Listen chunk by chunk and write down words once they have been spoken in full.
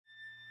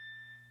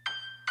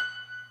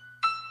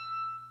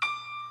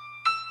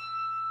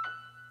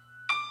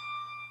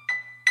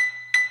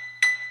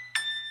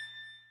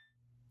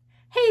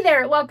Hey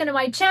there, welcome to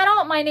my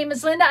channel. My name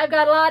is Linda. I've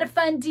got a lot of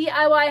fun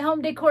DIY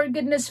home decor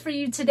goodness for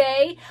you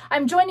today.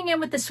 I'm joining in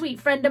with a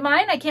sweet friend of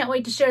mine. I can't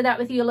wait to share that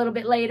with you a little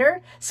bit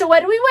later. So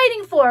what are we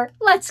waiting for?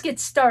 Let's get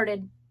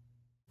started.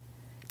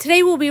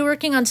 Today we'll be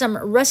working on some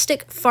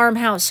Rustic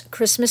Farmhouse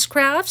Christmas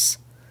crafts.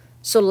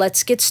 So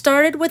let's get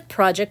started with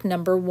project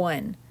number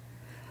 1.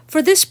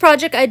 For this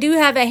project, I do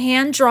have a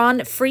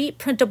hand-drawn free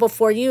printable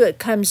for you. It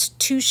comes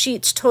 2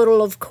 sheets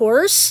total, of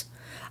course.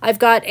 I've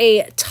got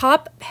a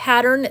top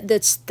pattern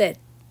that's the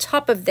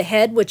top of the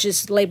head, which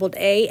is labeled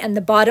A, and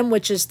the bottom,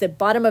 which is the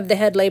bottom of the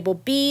head,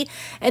 labeled B.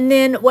 And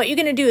then what you're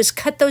going to do is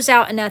cut those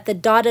out, and at the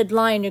dotted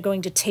line, you're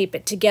going to tape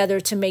it together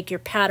to make your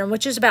pattern,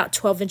 which is about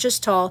 12 inches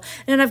tall.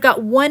 And then I've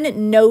got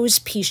one nose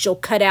piece you'll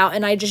cut out,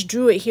 and I just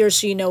drew it here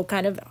so you know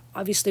kind of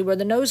obviously where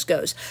the nose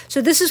goes.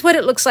 So this is what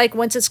it looks like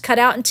once it's cut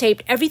out and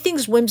taped.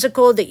 Everything's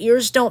whimsical. The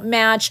ears don't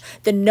match.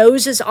 The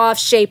nose is off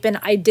shape, and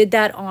I did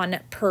that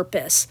on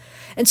purpose.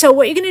 And so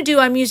what you're going to do,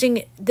 I'm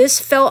using this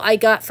felt I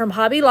got from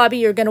Hobby Lobby.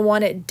 You're going to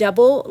want it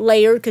double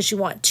layered because you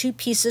want 2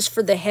 pieces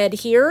for the head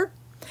here.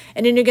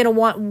 And then you're going to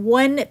want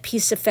 1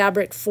 piece of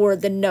fabric for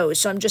the nose.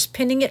 So I'm just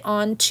pinning it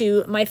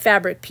onto my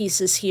fabric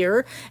pieces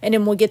here, and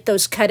then we'll get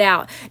those cut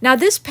out. Now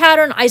this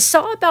pattern, I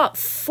saw about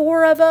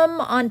 4 of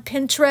them on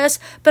Pinterest,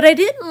 but I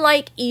didn't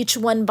like each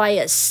one by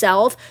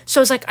itself.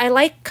 So I was like, I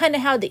like kind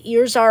of how the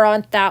ears are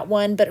on that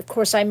one, but of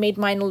course I made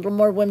mine a little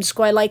more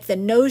whimsical. I like the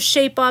nose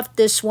shape off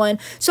this one.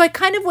 So I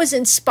kind of was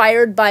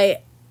inspired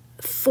by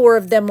 4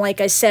 of them, like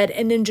I said,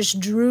 and then just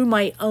drew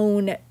my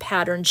own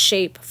pattern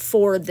shape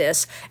for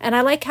this. And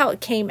I like how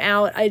it came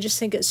out. I just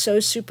think it's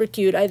so super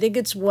cute. I think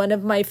it's one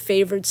of my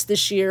favorites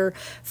this year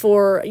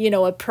for, you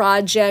know, a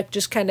project,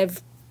 just kind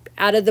of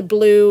out of the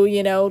blue,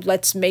 you know,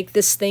 let's make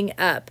this thing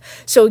up.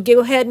 So go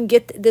ahead and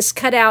get this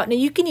cut out. Now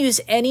you can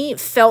use any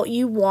felt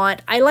you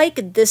want. I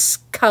like this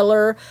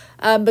color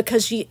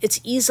because it's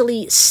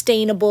easily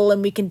stainable,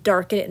 and we can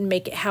darken it and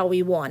make it how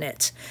we want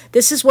it.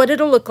 This is what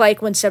it'll look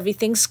like once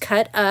everything's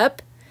cut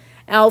up.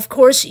 Now, of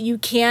course, you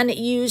can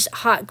use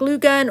hot glue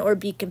gun or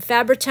Beacon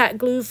Fabri-Tac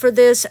glue for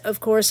this. Of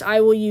course, I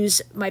will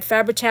use my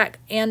Fabri-Tac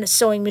and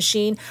sewing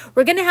machine.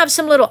 We're going to have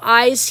some little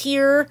eyes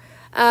here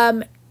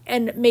and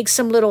make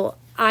some little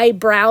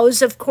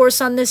eyebrows, of course,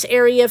 on this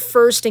area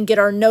first and get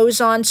our nose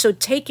on. So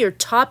take your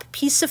top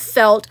piece of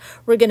felt.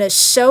 We're going to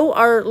sew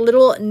our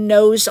little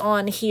nose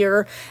on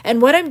here.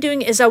 And what I'm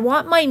doing is I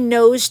want my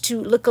nose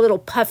to look a little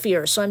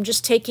puffier. So I'm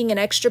just taking an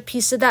extra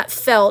piece of that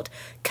felt,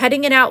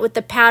 cutting it out with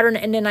the pattern,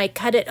 and then I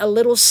cut it a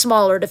little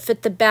smaller to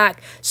fit the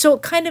back. So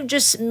it kind of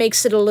just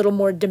makes it a little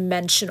more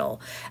dimensional.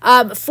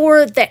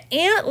 For the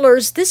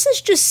antlers, this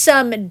is just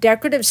some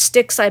decorative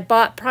sticks I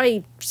bought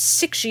probably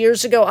 6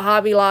 years ago at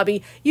Hobby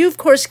Lobby. You, of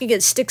course, can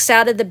get sticks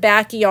out of the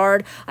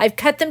backyard. I've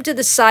cut them to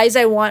the size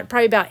I want,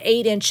 probably about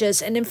 8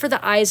 inches. And then for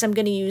the eyes, I'm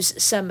going to use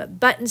some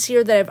buttons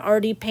here that I've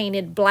already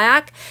painted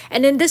black.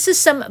 And then this is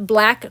some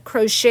black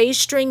crochet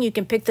string. You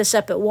can pick this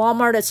up at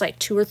Walmart. It's like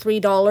 $2 or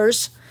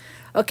 $3.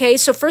 Okay,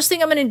 so first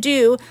thing I'm going to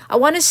do, I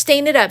want to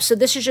stain it up. So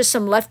this is just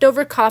some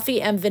leftover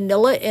coffee and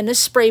vanilla in a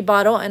spray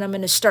bottle, and I'm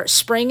going to start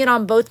spraying it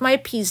on both my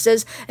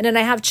pieces. And then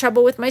I have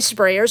trouble with my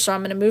sprayer, so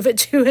I'm going to move it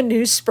to a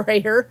new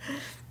sprayer.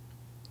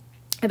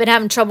 I've been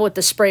having trouble with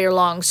the sprayer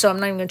long, so I'm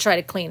not even going to try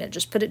to clean it.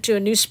 Just put it to a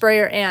new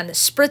sprayer and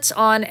spritz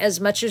on as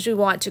much as we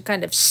want to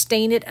kind of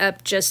stain it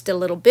up just a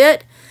little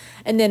bit.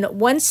 And then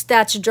once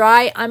that's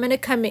dry, I'm going to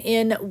come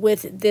in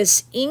with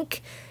this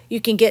ink. You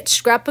can get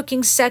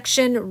scrapbooking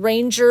section,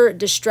 Ranger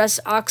Distress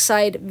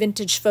Oxide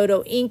Vintage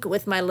Photo ink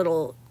with my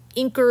little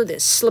inker that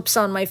slips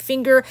on my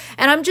finger.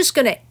 And I'm just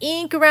going to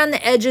ink around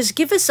the edges,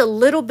 give us a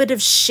little bit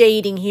of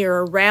shading here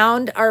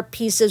around our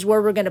pieces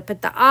where we're going to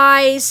put the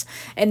eyes.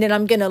 And then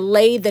I'm going to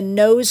lay the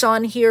nose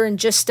on here in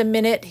just a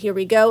minute. Here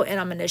we go.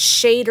 And I'm going to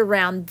shade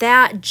around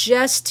that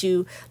just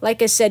to,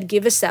 like I said,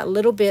 give us that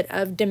little bit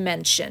of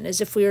dimension as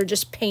if we were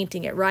just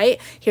painting it, right?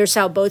 Here's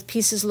how both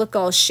pieces look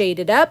all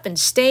shaded up and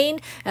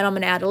stained. And I'm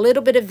going to add a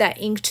little bit of that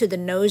ink to the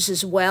nose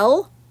as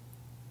well.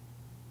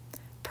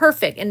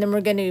 Perfect. And then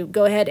we're going to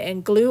go ahead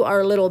and glue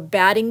our little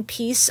batting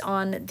piece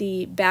on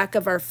the back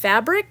of our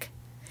fabric,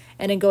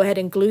 and then go ahead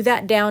and glue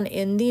that down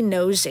in the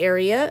nose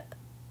area.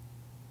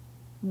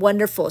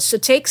 Wonderful. So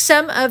take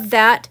some of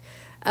that.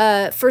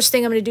 First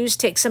thing I'm going to do is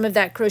take some of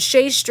that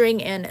crochet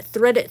string and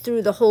thread it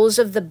through the holes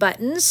of the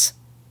buttons.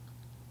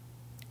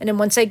 And then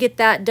once I get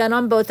that done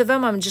on both of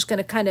them, I'm just going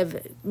to kind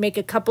of make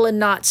a couple of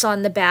knots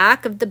on the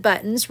back of the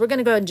buttons. We're going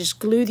to go ahead and just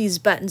glue these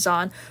buttons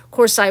on. Of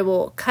course, I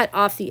will cut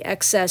off the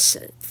excess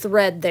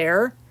thread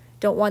there.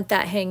 Don't want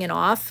that hanging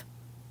off.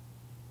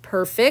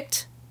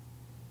 Perfect.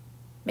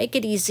 Make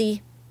it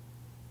easy.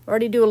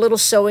 Already do a little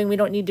sewing. We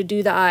don't need to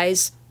do the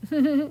eyes.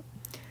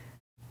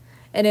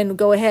 And then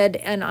go ahead,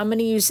 and I'm going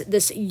to use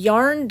this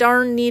yarn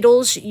darn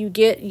needles. You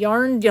get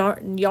yarn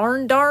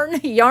darner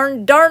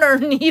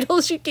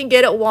needles you can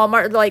get at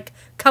Walmart, like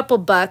a couple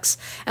bucks.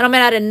 And I'm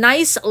going to add a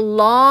nice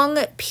long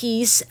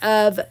piece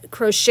of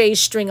crochet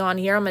string on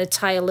here. I'm going to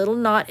tie a little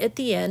knot at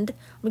the end.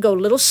 I'm going to go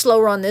a little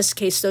slower on this in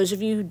case those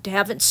of you who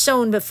haven't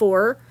sewn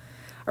before.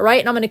 All right,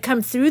 and I'm going to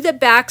come through the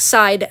back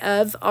side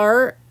of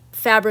our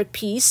fabric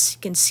piece.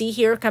 You can see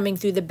here coming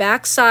through the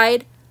back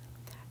side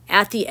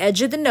at the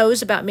edge of the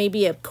nose, about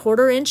maybe a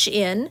 1/4 inch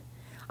in.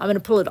 I'm going to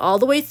pull it all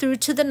the way through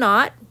to the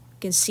knot. You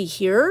can see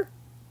here.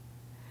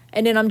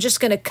 And then I'm just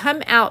going to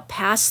come out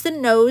past the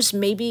nose,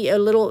 maybe a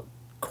little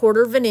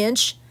 1/4 of an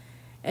inch,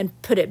 and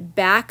put it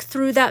back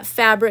through that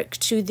fabric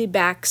to the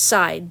back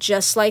side,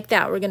 just like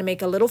that. We're going to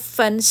make a little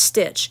fun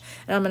stitch.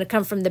 And I'm going to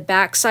come from the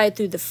back side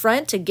through the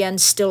front, again,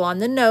 still on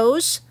the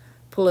nose,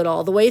 pull it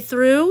all the way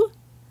through,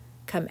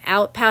 come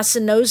out past the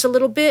nose a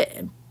little bit,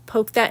 and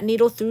poke that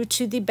needle through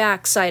to the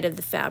back side of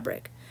the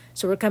fabric.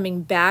 So we're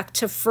coming back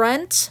to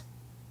front,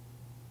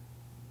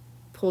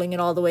 pulling it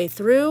all the way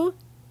through,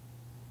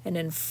 and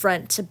then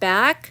front to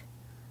back,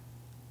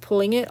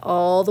 pulling it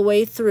all the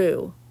way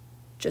through.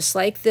 Just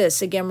like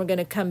this. Again, we're going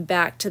to come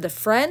back to the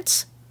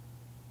front.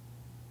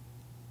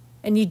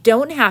 And you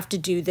don't have to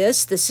do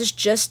this. This is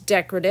just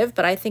decorative,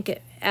 but I think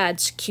it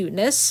adds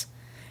cuteness.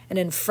 And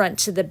then front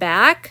to the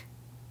back.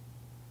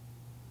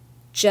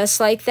 Just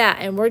like that.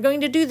 And we're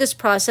going to do this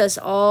process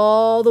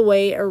all the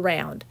way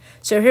around.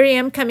 So here I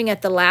am coming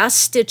at the last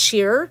stitch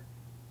here.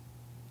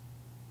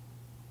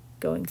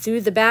 Going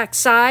through the back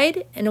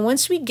side. And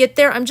once we get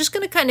there, I'm just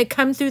going to kind of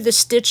come through the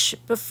stitch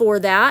before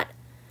that,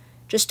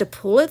 just to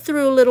pull it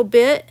through a little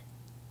bit,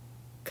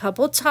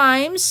 couple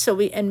times,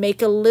 and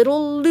make a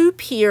little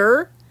loop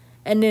here,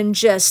 and then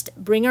just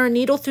bring our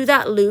needle through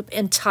that loop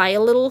and tie a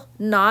little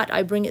knot.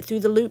 I bring it through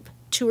the loop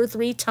 2 or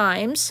 3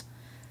 times,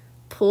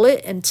 pull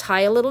it and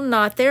tie a little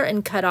knot there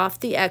and cut off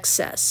the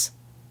excess.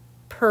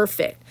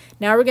 Perfect.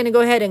 Now we're going to go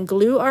ahead and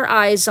glue our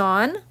eyes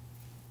on.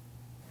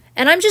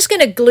 And I'm just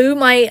going to glue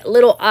my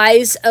little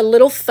eyes a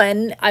little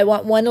fun. I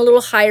want one a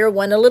little higher,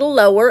 one a little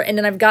lower, and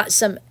then I've got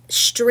some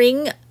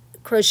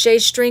crochet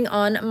string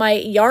on my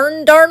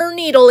yarn darner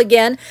needle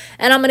again,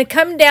 and I'm going to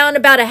come down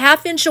about a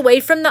 1/2 inch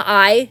away from the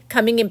eye,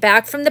 coming in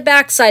back from the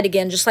back side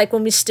again, just like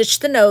when we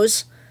stitched the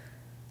nose,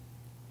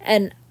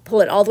 and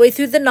pull it all the way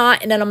through the knot.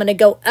 And then I'm going to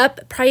go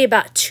up probably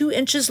about 2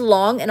 inches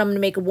long, and I'm going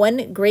to make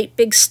one great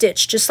big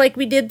stitch, just like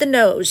we did the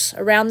nose,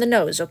 around the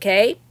nose,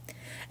 okay?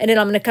 And then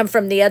I'm going to come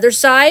from the other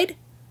side,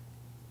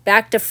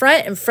 back to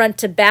front and front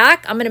to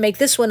back. I'm going to make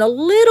this one a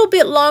little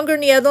bit longer than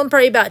the other one,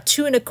 probably about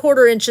 2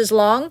 1/4 inches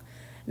long.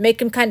 Make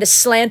them kind of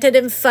slanted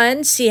and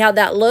fun. See how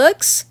that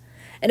looks?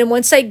 And then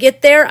once I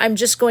get there, I'm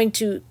just going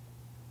to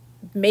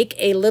make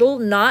a little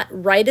knot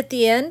right at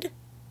the end,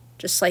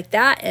 just like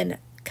that, and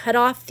cut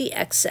off the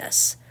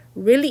excess.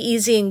 Really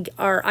easy, and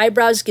our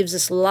eyebrows gives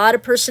us a lot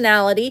of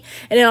personality.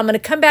 And then I'm going to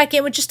come back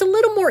in with just a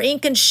little more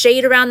ink and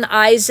shade around the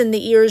eyes and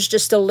the ears,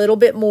 just a little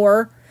bit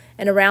more,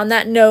 and around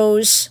that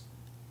nose,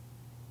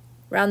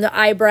 around the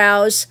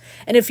eyebrows.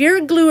 And if you're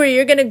a gluer,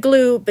 you're going to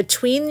glue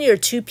between your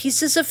 2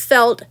 pieces of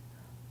felt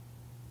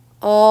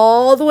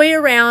all the way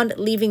around,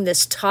 leaving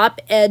this top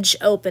edge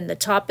open, the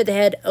top of the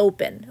head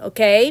open,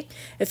 okay?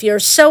 If you're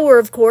a sewer,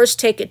 of course,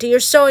 take it to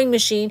your sewing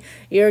machine.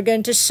 You're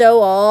going to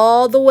sew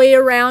all the way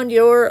around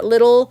your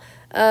little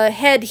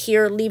head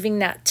here, leaving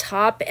that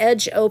top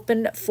edge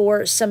open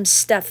for some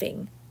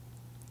stuffing.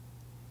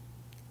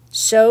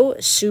 So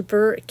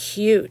super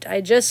cute. I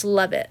just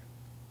love it.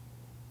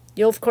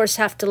 You'll, of course,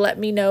 have to let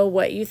me know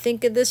what you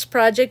think of this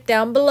project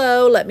down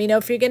below. Let me know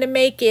if you're going to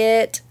make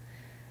it.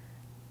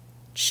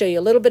 Show you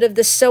a little bit of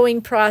the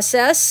sewing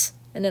process,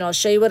 and then I'll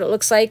show you what it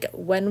looks like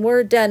when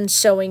we're done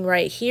sewing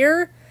right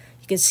here.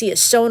 You can see it's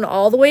sewn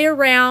all the way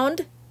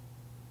around,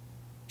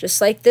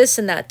 just like this,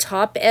 and that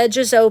top edge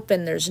is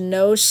open. There's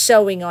no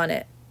sewing on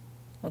it.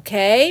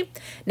 Okay?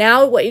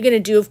 Now what you're going to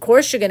do, of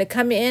course, you're going to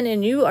come in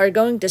and you are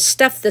going to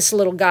stuff this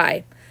little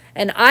guy.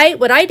 And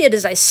what I did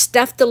is I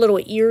stuffed the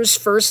little ears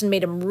first and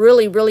made them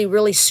really, really,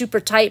 really super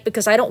tight,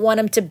 because I don't want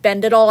them to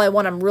bend at all. I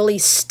want them really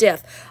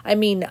stiff. I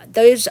mean,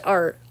 those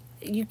are...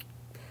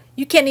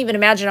 You can't even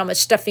imagine how much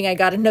stuffing I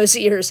got in those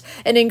ears.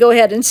 And then go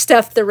ahead and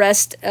stuff the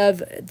rest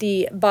of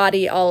the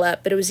body all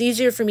up. But it was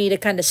easier for me to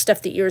kind of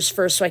stuff the ears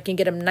first so I can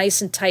get them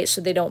nice and tight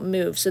so they don't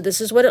move. So this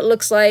is what it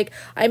looks like.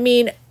 I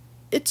mean,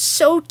 it's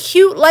so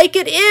cute like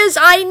it is.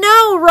 I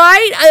know,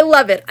 right? I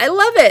love it. I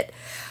love it.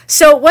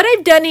 So what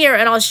I've done here,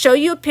 and I'll show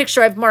you a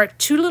picture, I've marked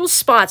 2 little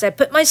spots. I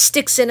put my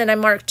sticks in and I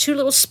marked 2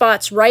 little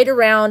spots right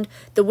around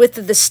the width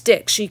of the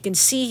stick. So you can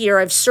see here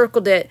I've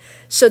circled it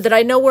so that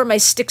I know where my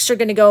sticks are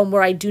going to go and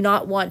where I do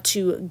not want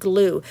to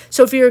glue.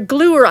 So if you're a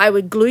gluer, I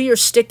would glue your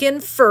stick in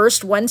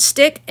first, 1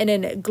 stick, and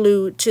then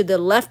glue to the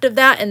left of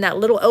that and that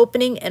little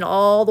opening and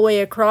all the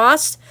way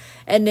across.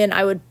 And then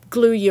I would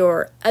glue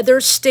your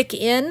other stick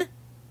in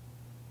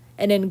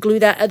and then glue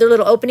that other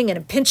little opening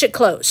and pinch it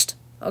closed.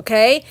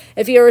 Okay,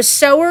 if you're a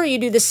sewer, you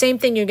do the same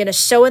thing. You're going to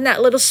sew in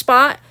that little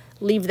spot,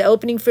 leave the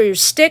opening for your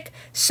stick,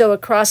 sew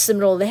across the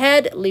middle of the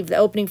head, leave the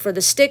opening for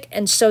the stick,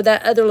 and sew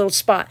that other little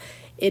spot.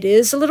 It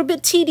is a little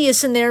bit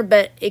tedious in there,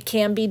 but it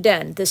can be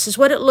done. This is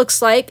what it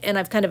looks like, and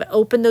I've kind of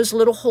opened those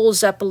little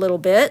holes up a little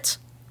bit.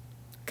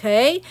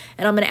 Okay,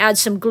 and I'm going to add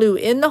some glue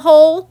in the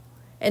hole,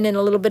 and then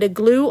a little bit of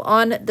glue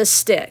on the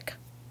stick.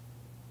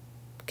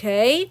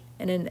 Okay,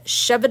 and then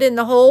shove it in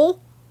the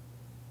hole.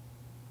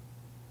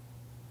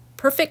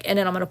 Perfect. And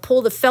then I'm going to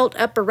pull the felt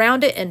up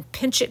around it and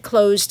pinch it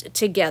closed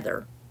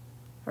together.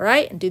 All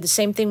right, and do the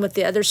same thing with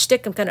the other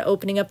stick. I'm kind of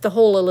opening up the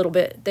hole a little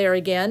bit there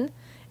again.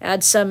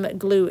 Add some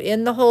glue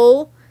in the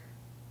hole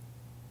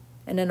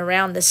and then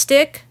around the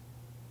stick.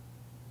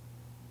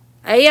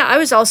 Yeah, I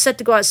was all set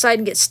to go outside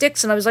and get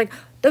sticks, and I was like,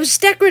 those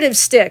decorative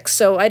sticks,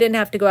 so I didn't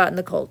have to go out in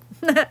the cold.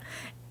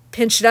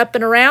 Pinch it up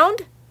and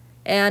around,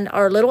 and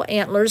our little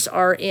antlers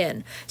are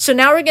in. So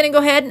now we're going to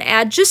go ahead and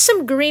add just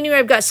some greenery.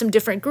 I've got some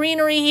different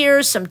greenery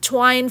here, some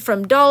twine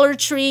from Dollar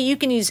Tree. You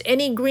can use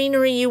any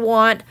greenery you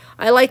want.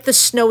 I like the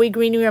snowy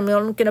greenery. I'm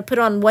going to put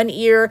on one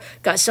ear.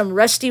 Got some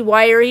rusty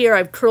wire here.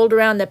 I've curled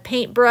around the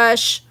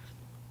paintbrush.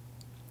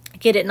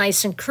 Get it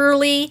nice and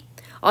curly.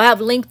 I'll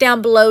have a link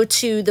down below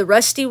to the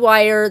rusty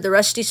wire, the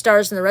rusty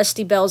stars, and the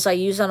rusty bells I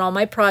use on all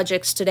my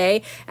projects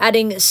today.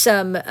 Adding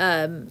some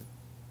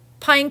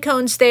pine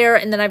cones there,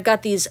 and then I've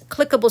got these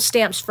clickable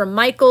stamps from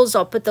Michaels.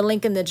 I'll put the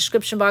link in the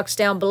description box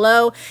down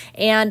below,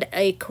 and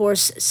of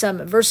course some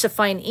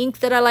VersaFine ink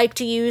that I like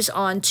to use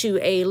onto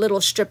a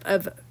little strip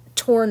of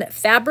torn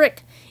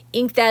fabric.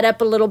 Ink that up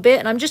a little bit,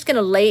 and I'm just going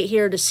to lay it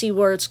here to see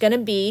where it's going to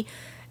be,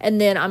 and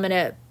then I'm going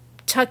to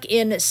tuck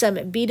in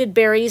some beaded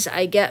berries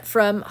I get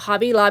from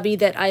Hobby Lobby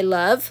that I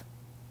love.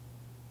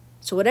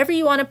 So whatever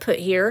you want to put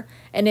here,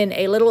 and then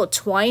a little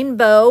twine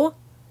bow.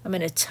 I'm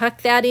going to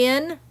tuck that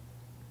in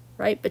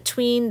right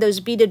between those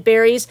beaded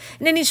berries.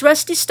 And then these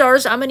rusty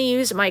stars, I'm going to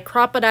use my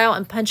crocodile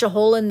and punch a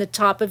hole in the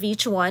top of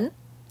each one.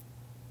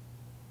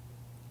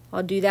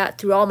 I'll do that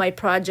through all my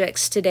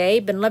projects today.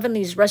 Been loving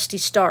these rusty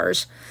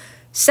stars.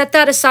 Set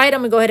that aside.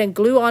 I'm going to go ahead and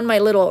glue on my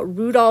little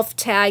Rudolph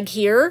tag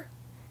here.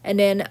 And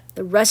then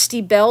the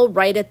rusty bell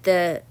right at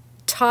the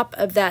top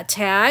of that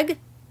tag.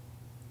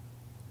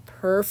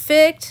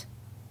 Perfect.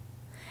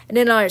 And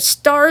then our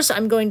stars,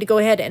 I'm going to go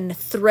ahead and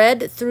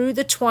thread through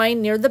the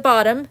twine near the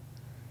bottom.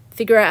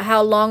 Figure out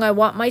how long I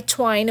want my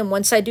twine, and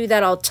once I do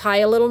that, I'll tie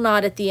a little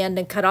knot at the end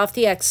and cut off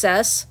the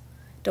excess.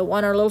 Don't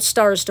want our little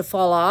stars to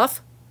fall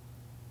off.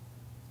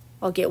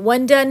 I'll get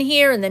one done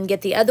here and then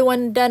get the other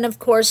one done, of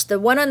course. The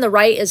one on the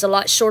right is a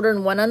lot shorter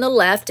than one on the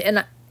left,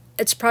 and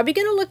it's probably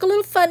going to look a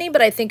little funny,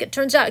 but I think it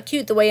turns out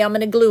cute the way I'm going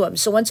to glue them.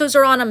 So once those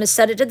are on, I'm going to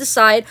set it to the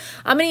side.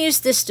 I'm going to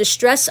use this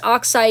Distress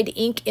Oxide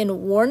ink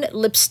in Worn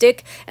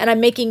Lipstick, and I'm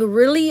making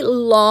really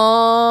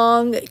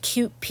long,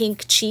 cute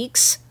pink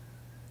cheeks.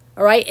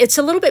 All right, it's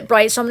a little bit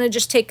bright, so I'm going to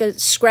just take a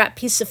scrap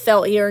piece of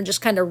felt here and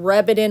just kind of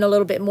rub it in a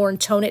little bit more and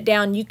tone it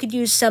down. You could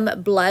use some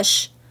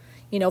blush,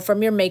 you know,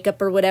 from your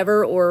makeup or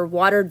whatever, or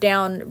watered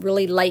down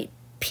really light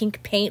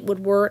pink paint would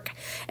work.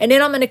 And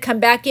then I'm going to come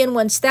back in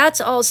once that's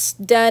all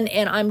done,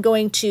 and I'm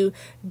going to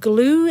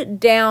glue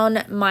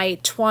down my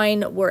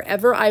twine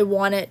wherever I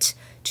want it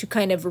to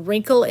kind of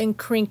wrinkle and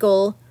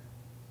crinkle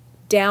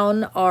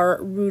down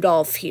our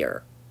Rudolph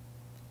here.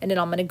 And then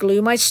I'm going to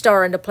glue my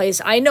star into place.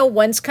 I know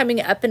one's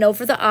coming up and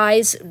over the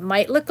eyes. It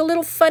might look a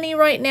little funny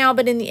right now,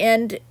 but in the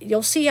end,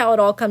 you'll see how it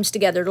all comes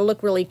together. It'll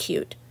look really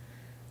cute.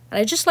 And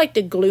I just like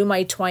to glue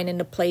my twine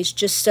into place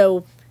just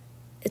so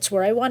it's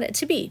where I want it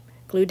to be.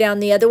 Glue down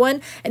the other one.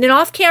 And then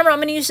off camera, I'm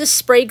going to use this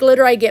spray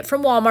glitter I get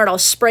from Walmart. I'll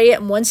spray it,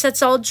 and once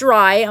that's all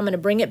dry, I'm going to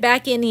bring it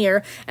back in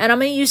here, and I'm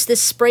going to use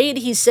this spray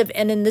adhesive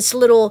and in this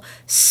little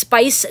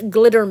spice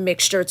glitter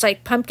mixture. It's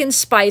like pumpkin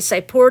spice. I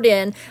pour it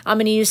in. I'm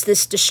going to use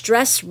this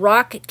Distress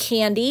Rock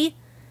Candy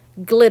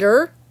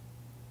glitter,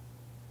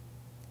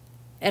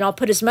 and I'll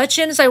put as much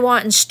in as I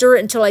want and stir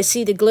it until I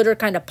see the glitter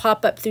kind of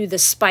pop up through the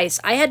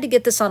spice. I had to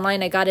get this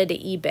online. I got it at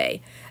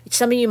eBay.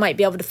 Some of you might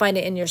be able to find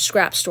it in your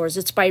scrap stores.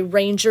 It's by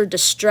Ranger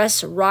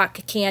Distress Rock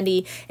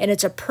Candy, and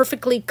it's a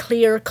perfectly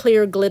clear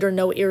glitter,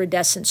 no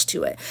iridescence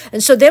to it.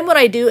 And so then what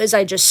I do is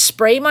I just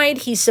spray my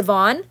adhesive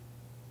on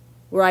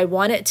where I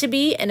want it to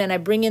be, and then I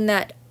bring in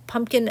that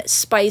pumpkin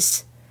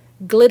spice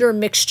glitter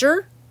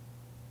mixture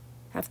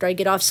after I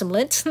get off some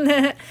lint,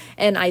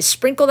 and I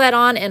sprinkle that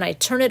on, and I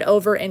turn it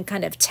over and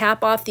kind of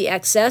tap off the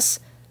excess.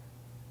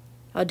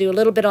 I'll do a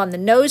little bit on the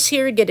nose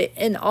here, get it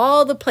in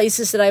all the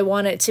places that I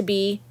want it to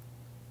be.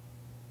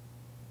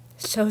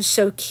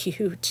 So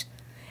cute.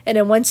 And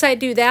then once I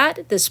do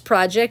that, this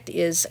project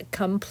is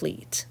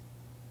complete.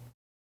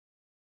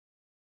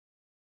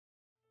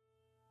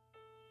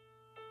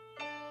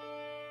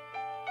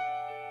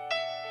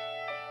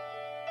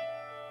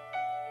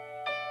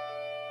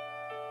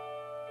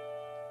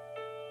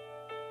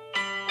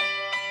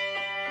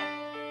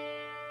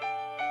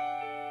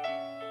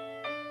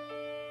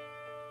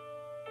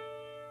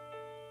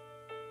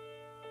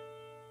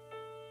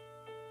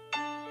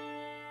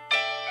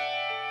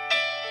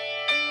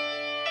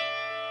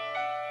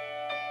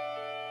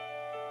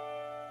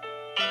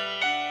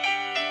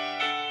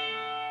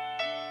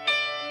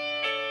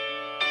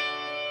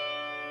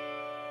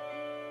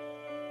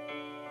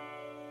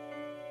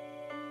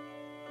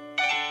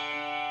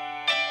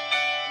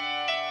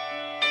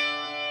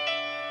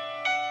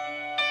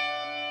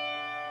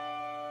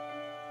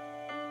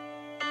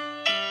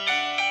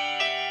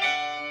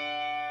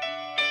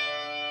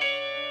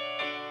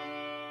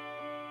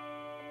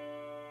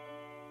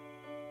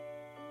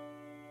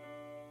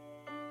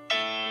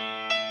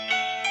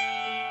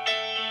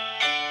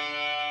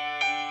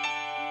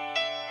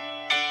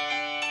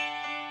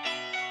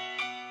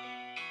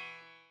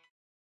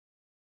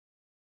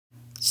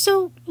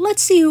 So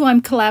let's see who I'm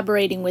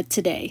collaborating with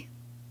today.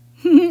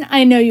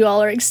 I know you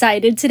all are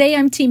excited. Today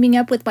I'm teaming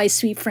up with my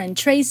sweet friend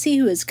Tracy,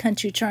 who is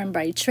Country Charm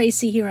by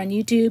Tracy here on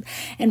YouTube,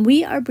 and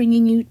we are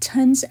bringing you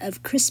tons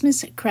of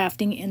Christmas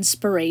crafting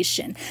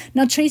inspiration.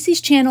 Now,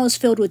 Tracy's channel is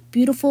filled with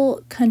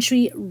beautiful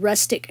country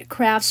rustic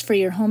crafts for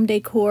your home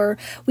decor.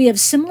 We have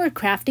similar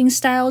crafting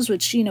styles,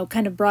 which, you know,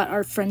 kind of brought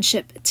our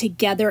friendship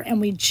together, and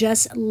we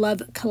just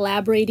love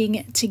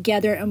collaborating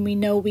together, and we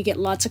know we get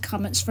lots of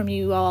comments from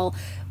you all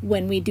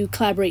when we do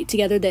collaborate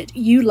together that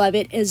you love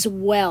it as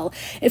well.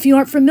 If you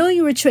aren't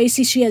familiar with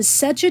Tracy, she has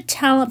such a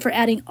talent for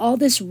adding all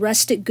this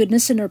rustic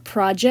goodness in her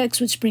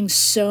projects, which brings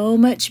so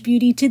much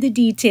beauty to the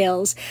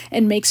details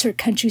and makes her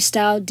country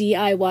style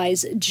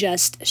DIYs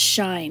just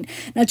shine.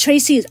 Now,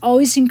 Tracy is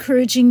always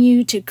encouraging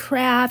you to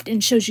craft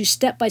and shows you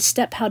step by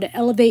step how to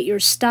elevate your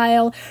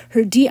style.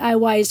 Her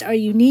DIYs are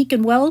unique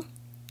and, well,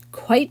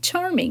 quite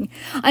charming.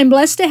 I'm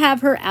blessed to have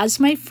her as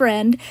my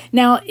friend.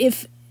 Now,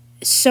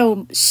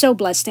 so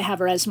blessed to have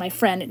her as my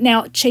friend.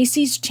 Now,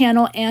 Tracy's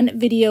channel and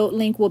video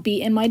link will be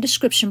in my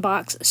description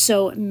box,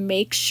 so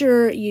make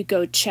sure you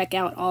go check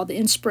out all the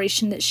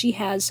inspiration that she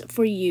has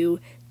for you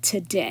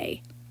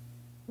today.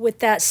 With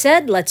that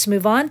said, let's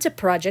move on to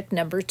project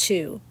number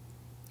 2.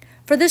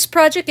 For this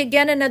project,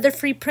 again, another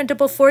free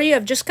printable for you.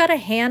 I've just got a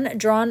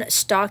hand-drawn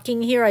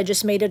stocking here. I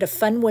just made it a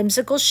fun,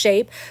 whimsical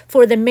shape.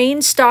 For the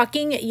main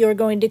stocking, you're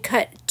going to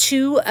cut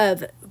 2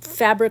 of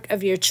fabric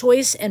of your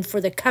choice, and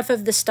for the cuff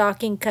of the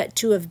stocking, cut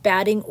 2 of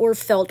batting or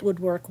felt would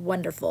work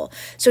wonderful.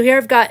 So here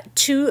I've got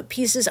 2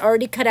 pieces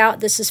already cut out.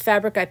 This is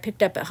fabric I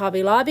picked up at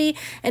Hobby Lobby,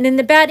 and in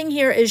the batting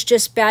here is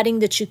just batting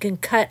that you can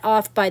cut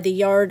off by the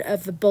yard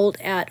of a bolt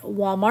at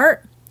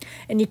Walmart.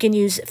 And you can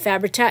use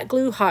Fabri-Tac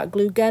glue, hot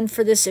glue gun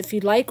for this if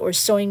you'd like, or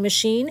sewing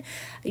machine.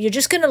 You're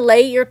just going to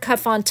lay your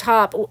cuff on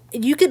top.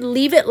 You could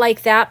leave it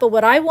like that, but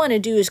what I want to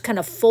do is kind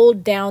of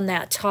fold down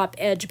that top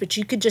edge, but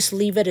you could just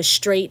leave it a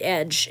straight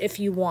edge if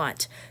you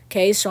want.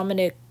 Okay, so I'm going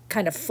to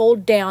kind of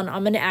fold down.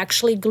 I'm going to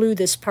actually glue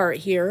this part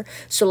here.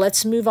 So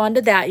let's move on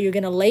to that. You're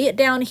going to lay it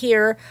down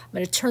here. I'm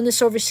going to turn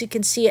this over so you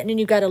can see it, and then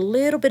you've got a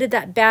little bit of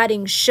that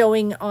batting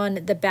showing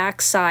on the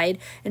back side,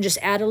 and just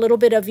add a little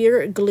bit of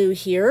your glue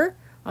here.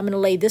 I'm going to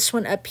lay this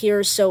one up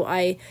here so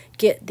I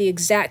get the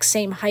exact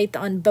same height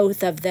on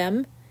both of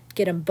them.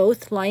 Get them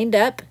both lined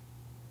up.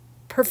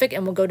 Perfect.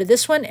 And we'll go to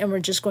this one, and we're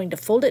just going to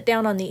fold it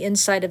down on the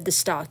inside of the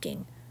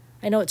stocking.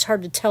 I know it's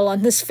hard to tell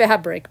on this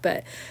fabric,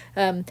 but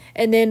and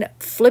then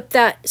flip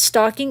that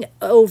stocking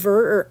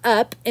over or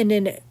up, and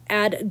then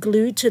add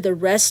glue to the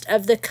rest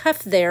of the cuff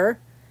there.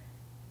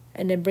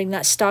 And then bring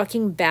that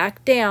stocking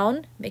back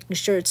down, making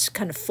sure it's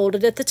kind of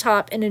folded at the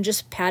top, and then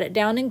just pat it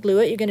down and glue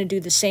it. You're going to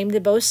do the same to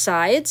both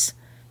sides.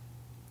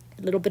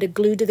 A little bit of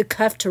glue to the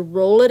cuff to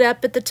roll it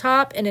up at the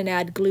top, and then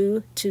add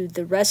glue to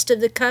the rest of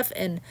the cuff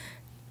and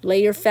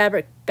lay your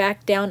fabric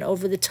back down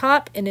over the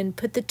top, and then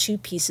put the 2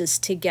 pieces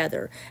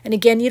together. And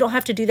again, you don't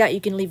have to do that.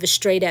 You can leave a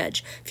straight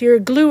edge. If you're a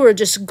gluer,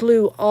 just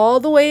glue all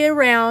the way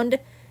around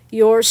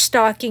your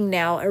stocking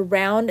now,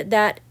 around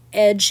that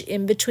edge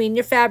in between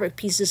your fabric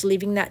pieces,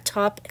 leaving that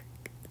top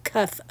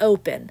cuff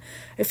open.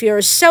 If you're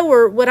a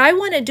sewer, what I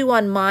want to do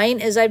on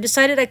mine is I've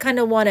decided I kind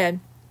of want to,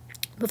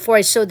 before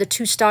I sew the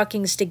 2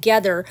 stockings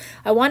together,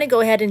 I want to go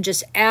ahead and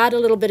just add a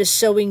little bit of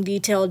sewing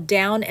detail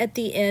down at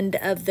the end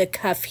of the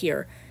cuff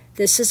here.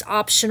 This is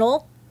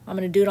optional. I'm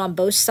going to do it on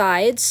both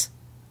sides.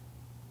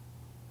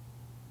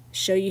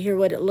 Show you here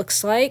what it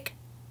looks like.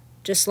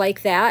 Just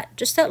like that.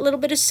 Just that little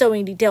bit of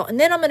sewing detail. And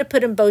then I'm going to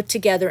put them both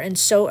together and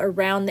sew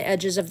around the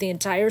edges of the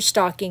entire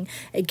stocking.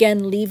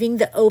 Again, leaving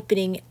the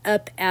opening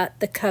up at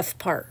the cuff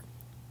part.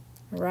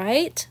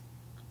 Right?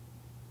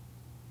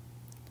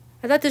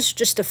 I thought this was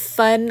just a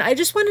fun, I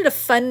just wanted a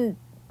fun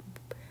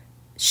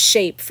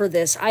shape for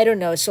this. I don't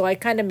know, so I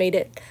kind of made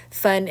it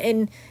fun.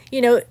 And,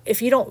 you know,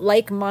 if you don't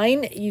like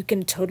mine, you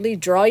can totally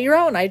draw your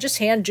own. I just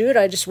hand drew it.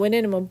 I just went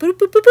in and went boop,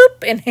 boop, boop,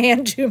 boop, and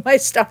hand drew my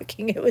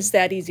stocking. It was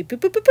that easy. Boop,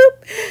 boop, boop,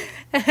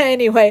 boop.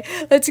 Anyway,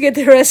 let's get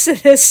the rest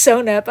of this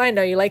sewn up. I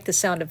know you like the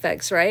sound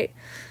effects, right?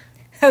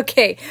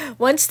 Okay,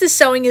 once the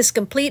sewing is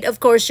complete,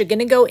 of course, you're going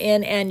to go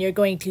in and you're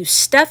going to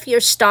stuff your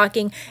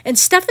stocking, and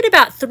stuff it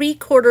about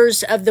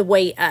 3/4 of the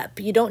way up.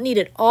 You don't need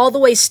it all the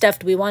way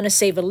stuffed. We want to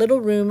save a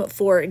little room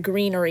for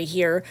greenery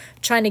here.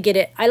 Trying to get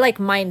it, I like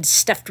mine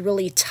stuffed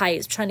really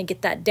tight. Trying to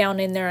get that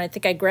down in there. I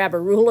think I grab a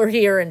ruler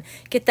here and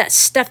get that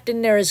stuffed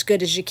in there as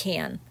good as you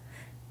can.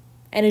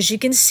 And as you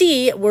can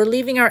see, we're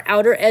leaving our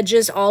outer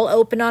edges all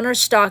open on our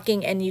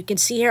stocking, and you can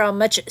see here how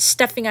much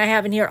stuffing I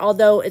have in here,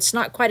 although it's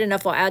not quite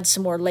enough. I'll add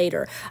some more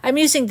later. I'm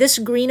using this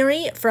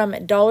greenery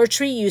from Dollar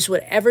Tree. Use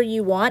whatever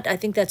you want. I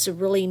think that's a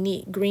really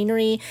neat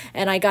greenery,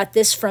 and I got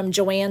this from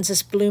Joann's,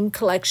 this Bloom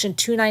collection,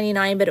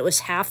 $2.99, but it was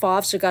half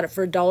off, so I got it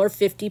for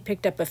 $1.50.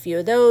 Picked up a few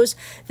of those.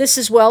 This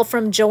as well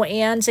from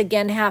Joann's,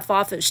 again, half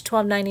off. It was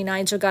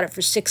 $12.99, so I got it for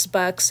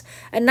 $6.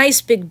 A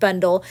nice big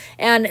bundle.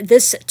 And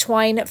this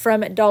twine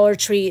from Dollar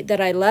Tree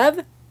that I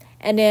love.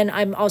 And then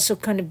I'm also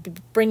kind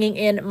of bringing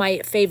in my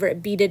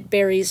favorite beaded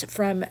berries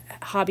from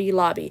Hobby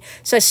Lobby.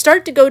 So I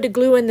start to go to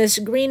glue in this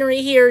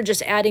greenery here,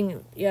 just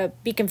adding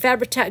Beacon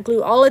Fabric Tack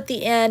glue all at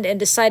the end, and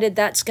decided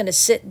that's going to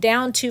sit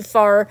down too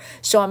far.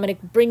 So I'm going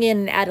to bring in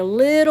and add a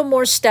little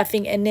more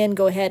stuffing and then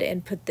go ahead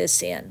and put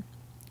this in.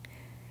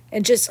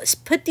 And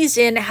just put these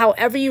in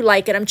however you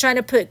like it. I'm trying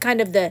to put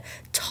kind of the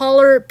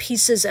taller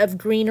pieces of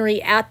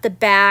greenery at the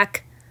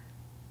back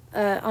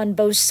on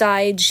both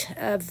sides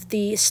of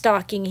the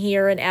stocking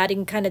here, and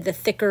adding kind of the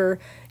thicker,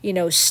 you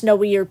know,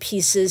 snowier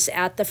pieces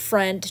at the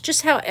front,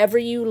 just however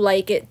you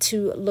like it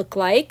to look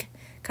like.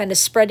 Kind of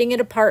spreading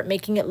it apart,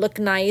 making it look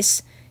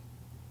nice.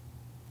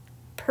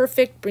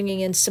 Perfect.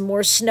 Bringing in some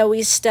more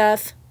snowy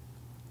stuff.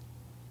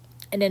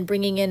 And then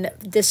bringing in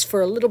this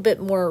for a little bit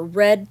more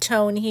red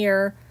tone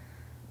here.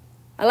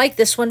 I like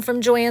this one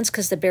from Joann's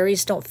because the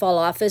berries don't fall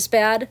off as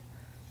bad.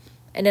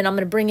 And then I'm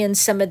going to bring in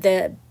some of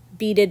the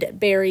beaded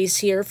berries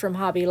here from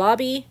Hobby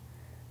Lobby.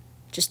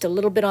 Just a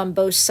little bit on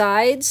both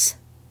sides.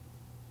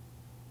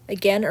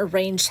 Again,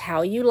 arrange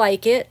how you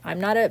like it. I'm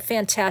not a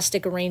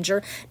fantastic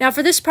arranger. Now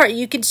for this part,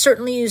 you can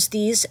certainly use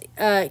these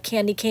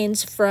candy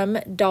canes from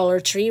Dollar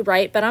Tree,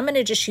 right? But I'm going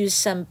to just use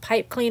some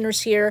pipe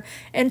cleaners here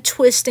and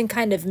twist and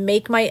kind of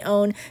make my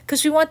own,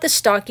 because we want the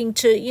stocking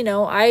to, you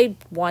know, I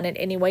want it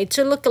anyway,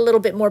 to look a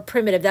little bit more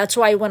primitive. That's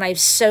why when I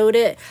sewed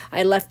it,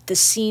 I left the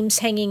seams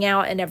hanging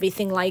out and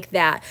everything like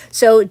that.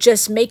 So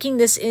just making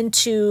this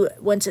into,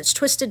 once it's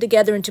twisted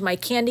together, into my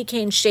candy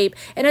cane shape,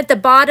 and at the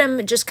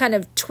bottom, just kind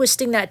of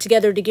twisting that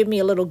together to give me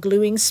a little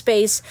gluing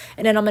space.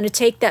 And then I'm going to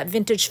take that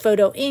vintage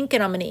photo ink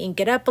and I'm going to ink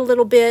it up a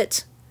little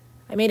bit.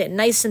 I made it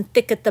nice and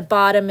thick at the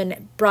bottom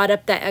and brought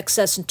up that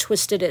excess and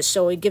twisted it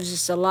so it gives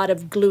us a lot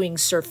of gluing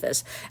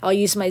surface. I'll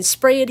use my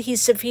spray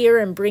adhesive here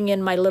and bring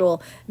in my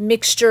little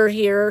mixture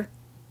here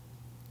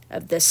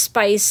of the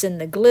spice and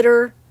the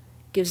glitter.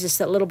 Gives us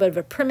that little bit of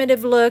a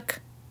primitive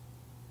look.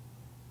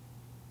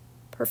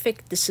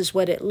 Perfect. This is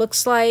what it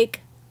looks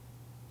like.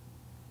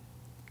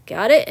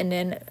 Got it. And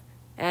then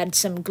add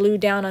some glue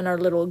down on our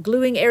little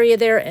gluing area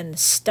there and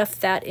stuff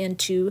that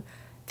into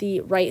the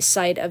right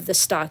side of the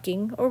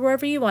stocking, or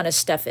wherever you want to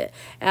stuff it.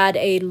 Add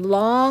a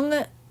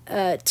long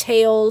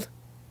tailed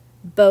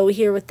bow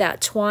here with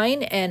that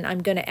twine, and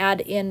I'm going to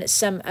add in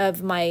some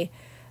of my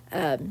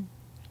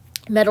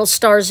metal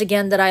stars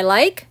again that I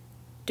like.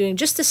 Doing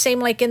just the same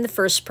like in the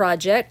first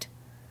project.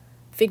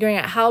 Figuring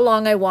out how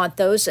long I want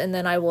those, and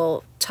then I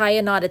will tie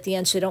a knot at the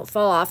end so they don't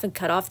fall off and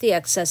cut off the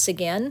excess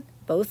again,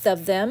 both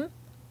of them.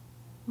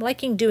 I'm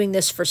liking doing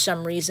this for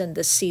some reason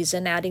this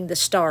season, adding the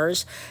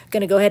stars. I'm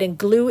going to go ahead and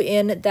glue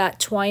in that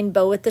twine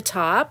bow at the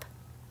top.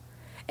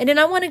 And then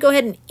I want to go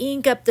ahead and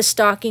ink up the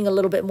stocking a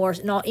little bit more,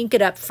 and I'll ink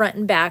it up front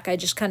and back. I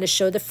just kind of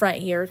show the front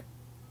here.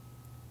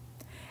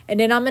 And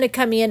then I'm going to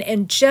come in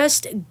and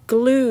just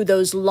glue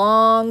those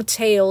long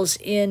tails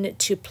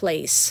into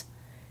place,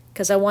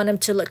 because I want them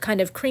to look kind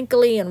of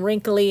crinkly and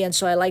wrinkly, and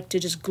so I like to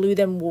just glue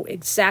them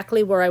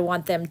exactly where I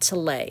want them to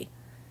lay.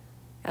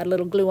 Add a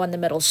little glue on the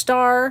middle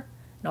star.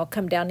 And I'll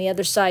come down the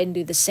other side and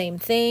do the same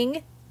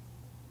thing.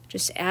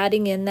 Just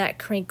adding in that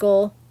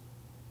crinkle.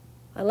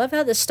 I love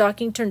how the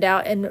stocking turned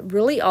out, and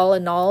really all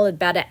in all,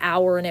 about an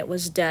hour and it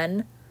was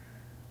done.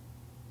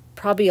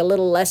 Probably a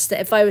little less than,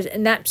 if I was,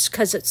 and that's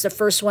because it's the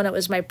first one, it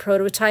was my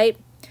prototype.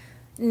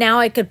 Now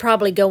I could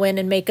probably go in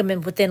and make them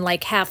in within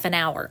like half an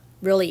hour.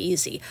 Really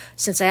easy,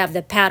 since I have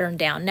the pattern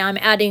down. Now I'm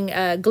adding,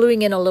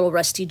 gluing in a little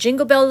rusty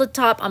jingle bell at the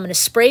top. I'm going to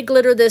spray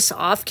glitter this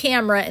off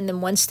camera, and then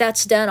once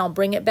that's done, I'll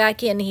bring it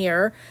back in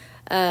here.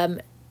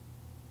 And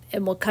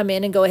we'll come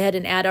in and go ahead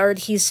and add our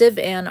adhesive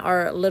and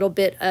our little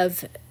bit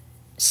of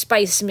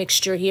spice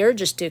mixture here,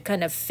 just to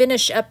kind of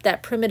finish up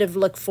that primitive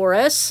look for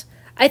us.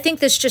 I think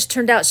this just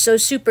turned out so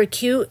super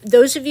cute.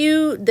 Those of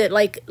you that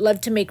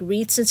love to make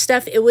wreaths and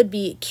stuff, it would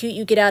be cute.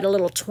 You could add a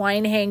little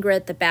twine hanger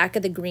at the back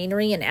of the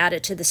greenery and add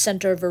it to the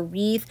center of a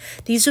wreath.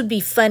 These would be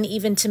fun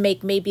even to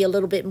make maybe a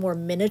little bit more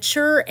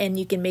miniature, and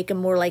you can make them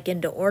more like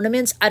into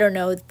ornaments. I don't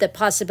know. The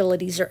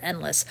possibilities are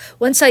endless.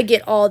 Once I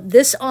get all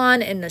this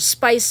on and the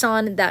spice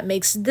on, that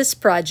makes this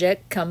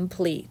project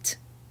complete.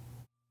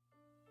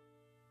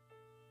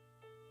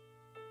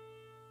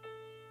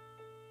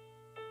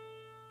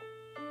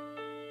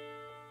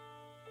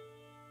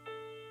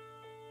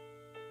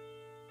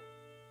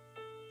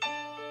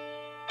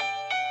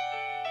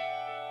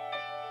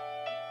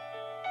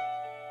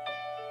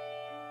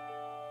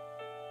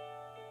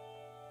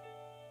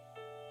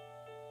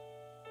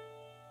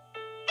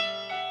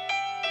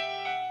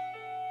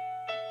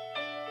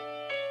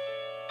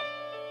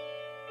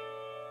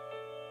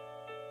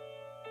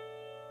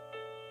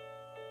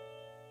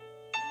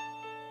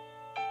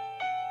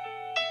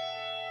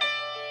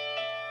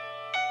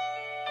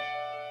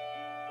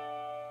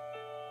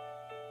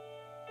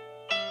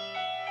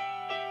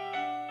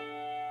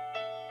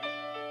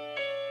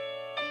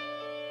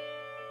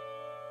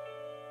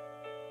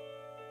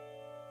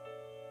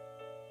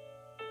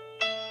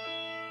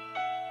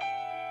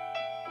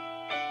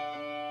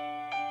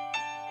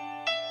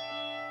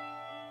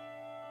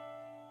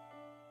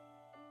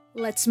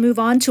 Let's move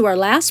on to our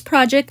last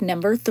project,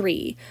 number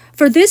 3.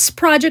 For this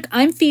project,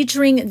 I'm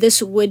featuring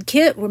this wood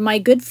kit with my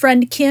good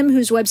friend Kim,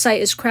 whose website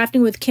is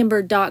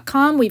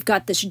craftingwithkimber.com. We've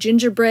got this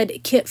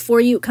gingerbread kit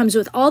for you. It comes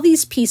with all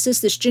these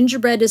pieces. This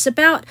gingerbread is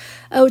about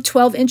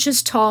 12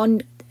 inches tall,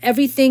 and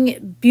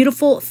everything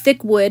beautiful,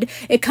 thick wood.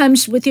 It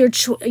comes with your,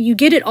 you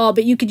get it all,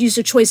 but you could use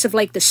a choice of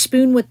like the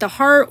spoon with the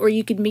heart, or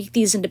you could make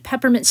these into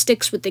peppermint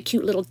sticks with the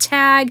cute little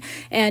tag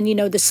and, you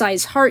know, the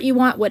size heart you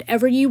want,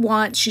 whatever you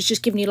want. She's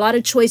just giving you a lot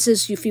of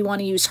choices. If you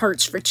want to use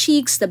hearts for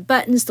cheeks, the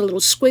buttons, the little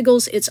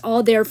squiggles, it's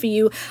all there for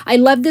you. I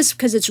love this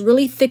because it's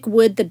really thick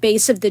wood, the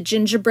base of the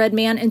gingerbread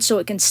man, and so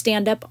it can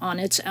stand up on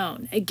its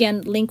own. Again,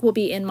 link will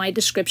be in my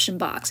description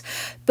box.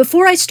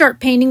 Before I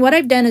start painting, what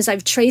I've done is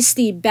I've traced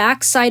the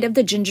back side of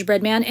the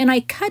gingerbread man, and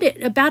I cut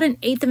it about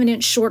 1/8 of an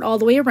inch short all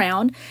the way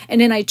around, and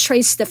then I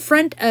traced the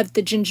front of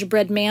the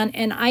gingerbread man,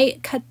 and I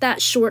cut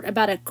that short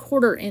about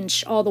 1/4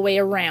 inch all the way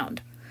around.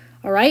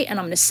 All right, and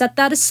I'm going to set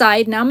that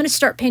aside. Now I'm going to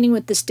start painting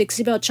with this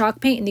Dixie Belle chalk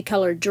paint in the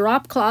color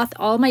Drop Cloth,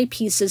 all my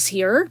pieces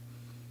here.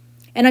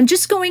 And I'm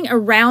just going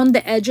around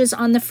the edges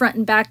on the front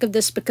and back of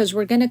this because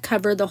we're going to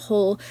cover the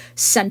whole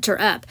center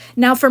up.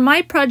 Now for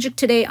my project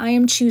today, I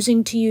am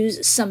choosing to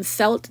use some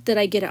felt that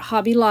I get at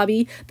Hobby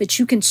Lobby, but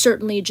you can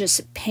certainly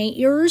just paint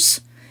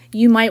yours.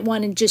 You might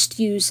want to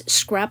just use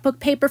scrapbook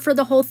paper for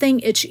the whole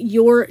thing. It's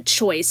your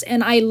choice.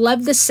 And I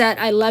love the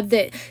set. I love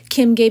that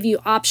Kim gave you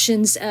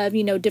options of,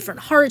 you know,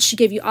 different hearts. She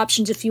gave you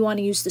options if you want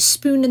to use the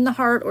spoon in the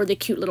heart or the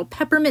cute little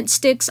peppermint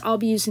sticks. I'll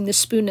be using the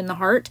spoon in the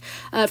heart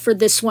for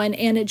this one.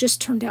 And it just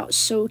turned out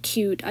so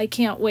cute. I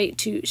can't wait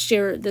to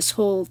share this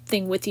whole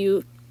thing with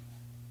you.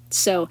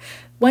 So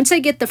once I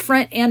get the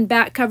front and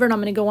back covered, I'm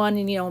going to go on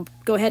and, you know,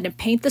 go ahead and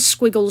paint the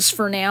squiggles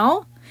for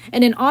now.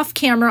 And then off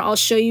camera, I'll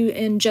show you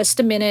in just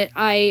a minute,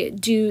 I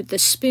do the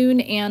spoon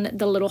and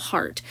the little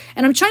heart.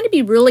 And I'm trying to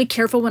be really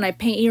careful when I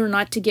paint here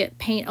not to get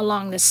paint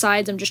along the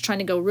sides. I'm just trying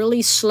to go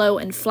really slow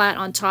and flat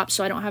on top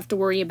so I don't have to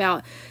worry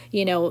about,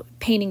 you know,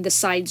 painting the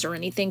sides or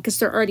anything because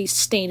they're already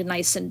stained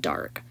nice and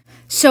dark.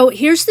 So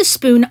here's the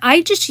spoon.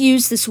 I just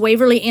used this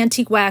Waverly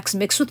Antique Wax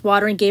mixed with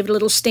water and gave it a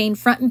little stain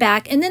front and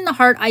back. And then the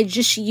heart, I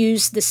just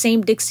used the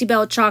same Dixie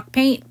Belle chalk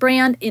paint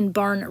brand in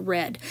Barn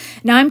Red.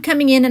 Now I'm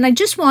coming in and I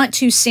just want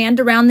to sand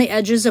around the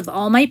edges of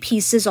all my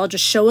pieces. I'll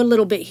just show a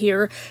little bit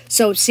here.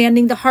 So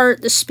sanding the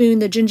heart, the spoon,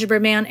 the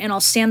gingerbread man, and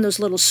I'll sand those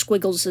little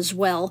squiggles as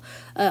well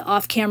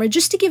off camera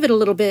just to give it a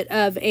little bit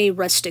of a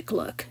rustic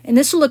look. And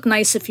this will look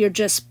nice if you're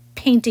just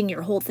painting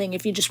your whole thing.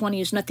 If you just want to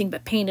use nothing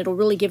but paint, it'll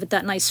really give it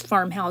that nice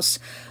farmhouse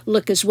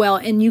look as well.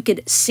 And you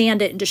could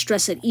sand it and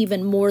distress it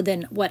even more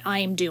than what I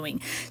am doing.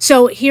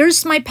 So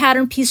here's my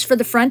pattern piece for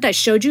the front. I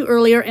showed you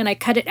earlier, and I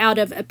cut it out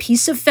of a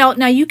piece of felt.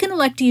 Now you can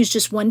elect to use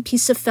just one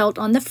piece of felt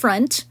on the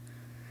front.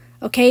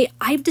 Okay,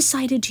 I've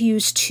decided to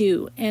use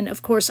 2. And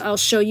of course, I'll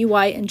show you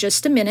why in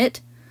just a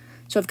minute.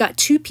 So I've got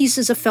 2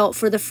 pieces of felt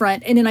for the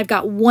front, and then I've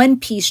got 1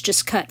 piece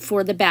just cut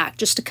for the back,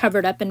 just to cover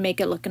it up and make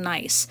it look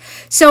nice.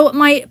 So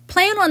my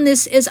plan on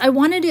this is I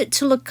wanted it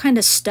to look kind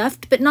of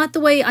stuffed, but not the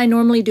way I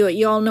normally do it.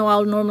 You all know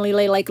I'll normally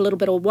lay like a little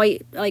bit of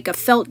white, like a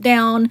felt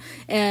down,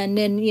 and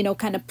then, you know,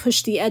 kind of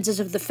push the edges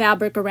of the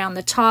fabric around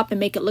the top and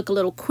make it look a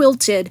little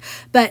quilted.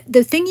 But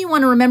the thing you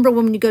want to remember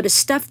when you go to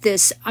stuff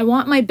this, I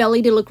want my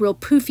belly to look real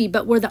poofy,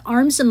 but where the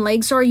arms and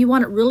legs are, you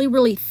want it really,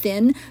 really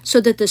thin so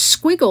that the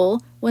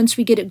squiggle, once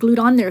we get it glued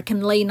on there, can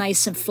lay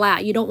nice and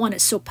flat. You don't want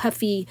it so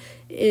puffy,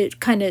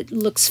 it kind of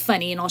looks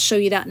funny, and I'll show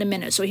you that in a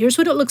minute. So here's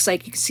what it looks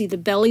like. You can see the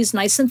belly's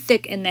nice and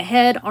thick, and the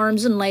head,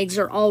 arms, and legs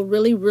are all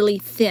really, really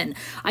thin.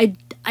 I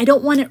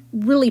don't want it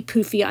really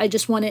poofy. I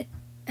just want it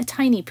a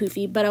tiny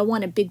poofy, but I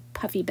want a big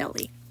puffy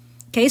belly.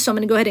 Okay, so I'm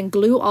going to go ahead and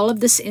glue all of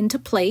this into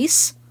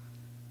place.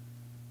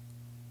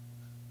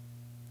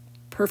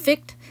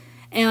 Perfect.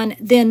 And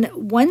then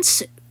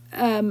once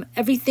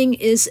everything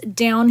is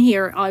down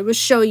here, I will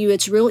show you.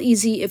 It's real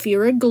easy if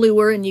you're a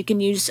gluer, and you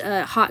can use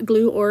hot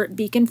glue or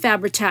Beacon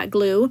Fabri-Tac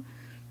glue.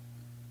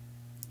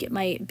 Get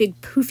my big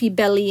poofy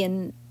belly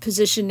in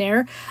position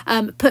there.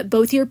 Put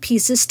both your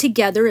pieces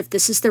together if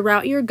this is the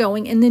route you're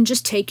going, and then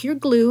just take your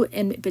glue,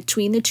 and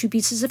between the 2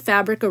 pieces of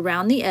fabric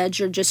around the edge,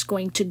 you're just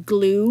going to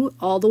glue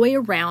all the way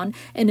around,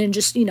 and then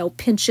just, you know,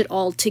 pinch it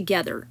all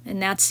together,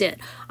 and that's it.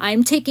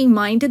 I'm taking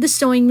mine to the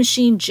sewing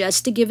machine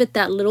just to give it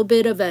that little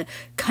bit of a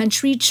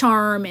country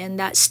charm and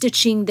that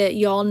stitching that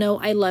y'all know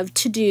I love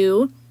to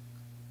do.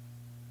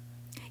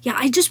 Yeah,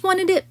 I just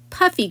wanted it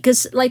puffy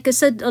because, like I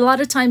said, a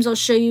lot of times I'll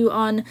show you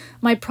on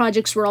my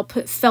projects where I'll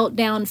put felt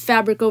down,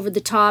 fabric over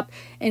the top,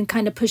 and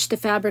kind of push the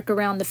fabric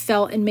around the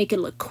felt and make it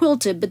look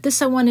quilted. But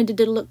this, I wanted it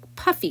to look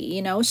puffy,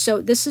 you know.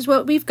 So this is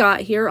what we've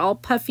got here, all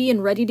puffy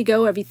and ready to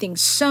go. Everything's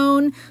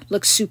sewn,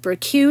 looks super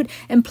cute.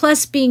 And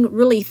plus being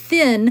really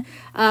thin,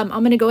 I'm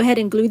going to go ahead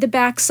and glue the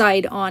back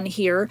side on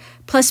here.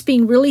 Plus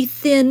being really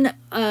thin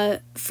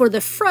for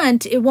the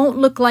front, it won't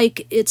look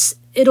like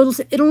it'll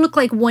look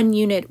like one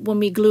unit when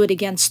we glue it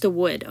against the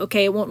wood,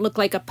 okay? It won't look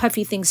like a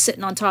puffy thing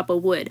sitting on top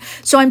of wood.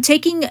 So I'm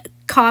taking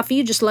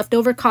coffee, just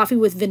leftover coffee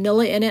with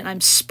vanilla in it.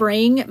 I'm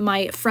spraying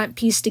my front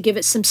piece to give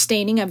it some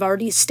staining. I've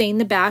already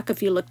stained the back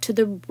if you look to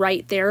the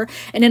right there.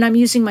 And then I'm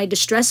using my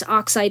Distress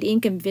Oxide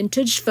ink and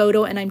Vintage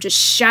Photo, and I'm just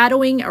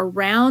shadowing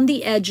around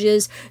the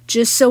edges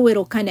just so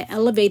it'll kind of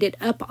elevate it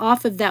up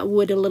off of that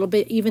wood a little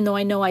bit, even though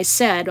I know I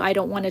said I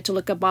don't want it to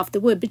look up off the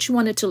wood, but you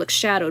want it to look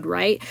shadowed,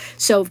 right?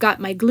 So I've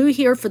got my glue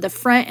here for the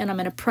front, and I'm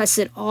going to press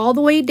it all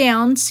the way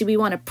down. See, we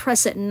want to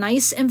press it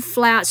nice and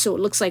flat so it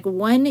looks like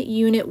one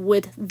unit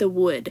with the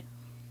wood.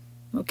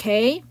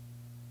 Okay?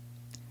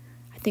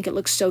 I think it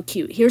looks so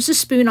cute. Here's a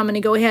spoon. I'm going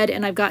to go ahead,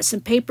 and I've got some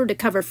paper to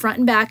cover front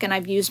and back, and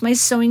I've used my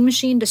sewing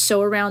machine to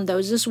sew around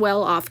those as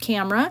well off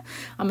camera.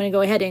 I'm going to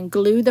go ahead and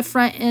glue the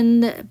front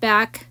and the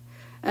back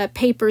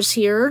papers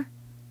here.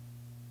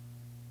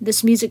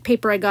 This music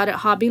paper I got at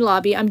Hobby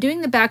Lobby. I'm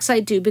doing the back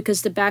side too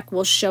because the back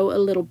will show a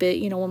little bit,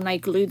 you know, when I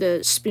glue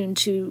the spoon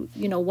to,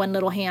 you know, one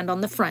little hand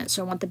on the front.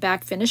 So I want the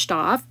back finished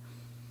off.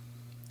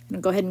 I'm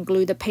going to go ahead and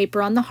glue the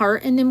paper on the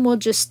heart, and then we'll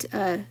just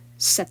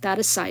set that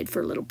aside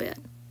for a little bit.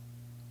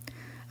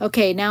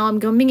 Okay, now I'm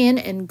coming in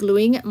and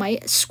gluing my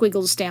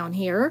squiggles down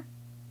here.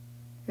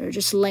 They're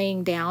just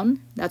laying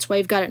down. That's why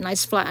you've got it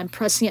nice flat. I'm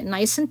pressing it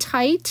nice and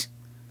tight.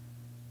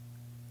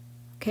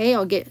 Okay,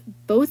 I'll get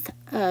both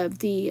of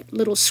the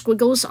little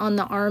squiggles on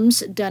the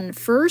arms done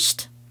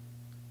first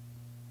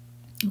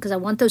because I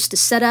want those to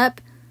set up.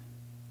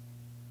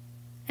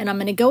 And I'm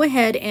going to go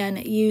ahead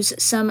and use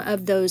some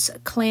of those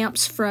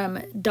clamps from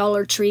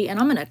Dollar Tree, and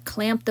I'm going to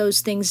clamp those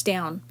things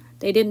down.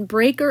 They didn't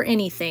break or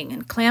anything,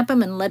 and clamp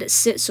them and let it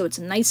sit so it's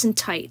nice and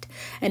tight.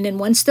 And then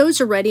once those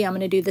are ready, I'm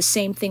going to do the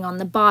same thing on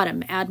the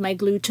bottom. Add my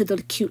glue to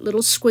the cute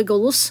little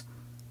squiggles,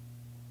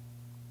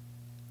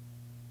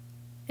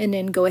 and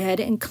then go ahead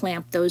and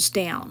clamp those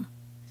down.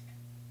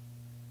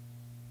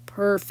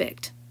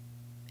 Perfect.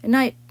 And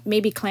I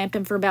maybe clamp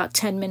them for about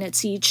 10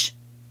 minutes each.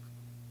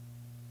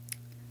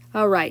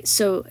 All right,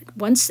 so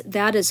once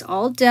that is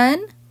all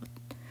done,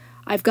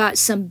 I've got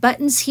some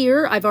buttons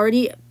here. I've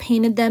already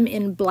painted them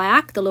in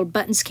black. The little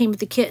buttons came with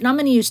the kit, and I'm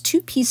going to use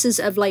 2 pieces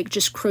of like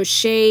just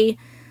crochet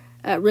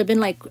ribbon,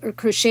 like or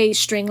crochet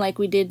string like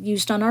we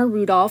used on our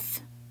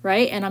Rudolph,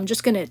 right? And I'm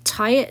just going to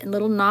tie it in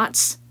little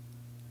knots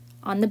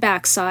on the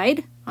back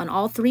side on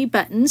all 3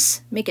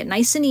 buttons. Make it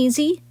nice and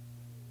easy.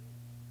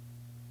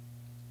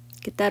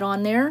 Get that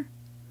on there.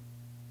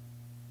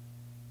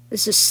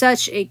 This is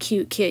such a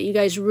cute kit. You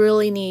guys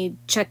really need,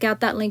 check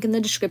out that link in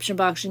the description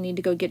box. You need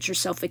to go get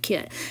yourself a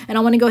kit. And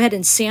I want to go ahead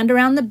and sand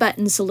around the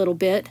buttons a little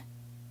bit.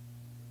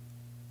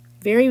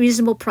 Very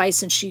reasonable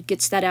price, and she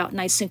gets that out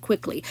nice and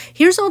quickly.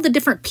 Here's all the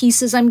different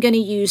pieces I'm going to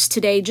use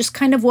today, just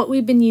kind of what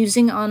we've been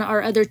using on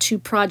our other 2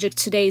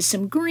 projects today.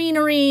 Some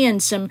greenery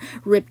and some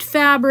ripped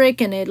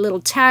fabric and a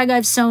little tag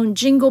I've sewn,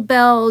 jingle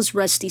bells,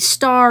 rusty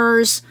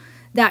stars,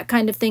 that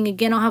kind of thing.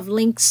 Again, I'll have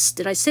links.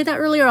 Did I say that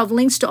earlier? I'll have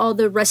links to all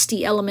the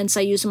rusty elements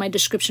I use in my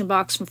description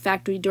box from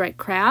Factory Direct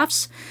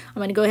Crafts. I'm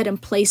going to go ahead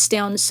and place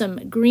down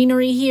some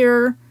greenery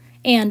here.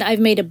 And I've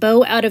made a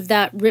bow out of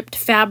that ripped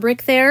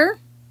fabric there.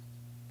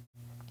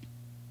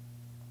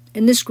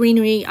 And this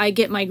greenery, I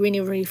get my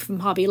greenery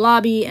from Hobby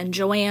Lobby and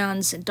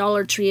Joann's and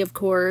Dollar Tree, of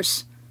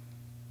course.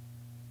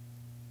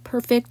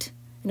 Perfect.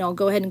 And I'll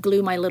go ahead and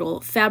glue my little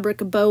fabric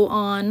bow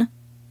on.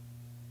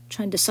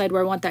 Trying to decide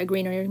where I want that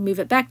greenery, move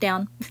it back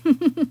down.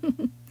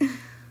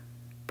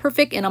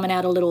 Perfect. And I'm going to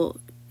add a little,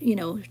 you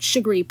know,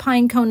 sugary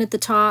pine cone at the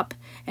top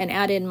and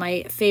add in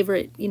my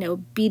favorite, you know,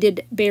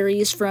 beaded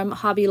berries from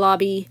Hobby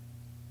Lobby.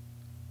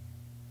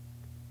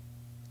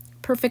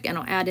 Perfect. And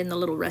I'll add in the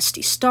little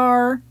rusty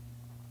star.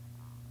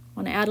 I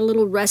want to add a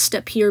little rest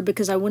up here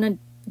because I want to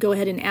go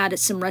ahead and add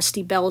some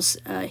rusty bells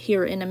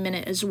here in a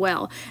minute as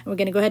well. And we're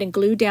going to go ahead and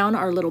glue down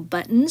our little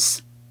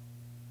buttons.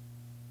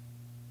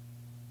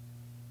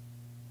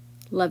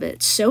 Love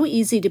it. So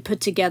easy to put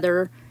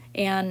together.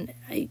 And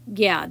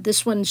yeah,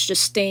 this one's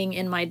just staying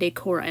in my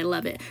decor. I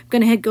love it. I'm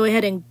going to go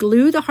ahead and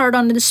glue the heart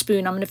onto the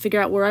spoon. I'm going to figure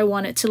out where I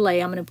want it to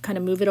lay. I'm going to kind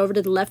of move it over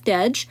to the left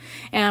edge.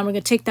 And we're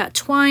going to take that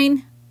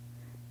twine.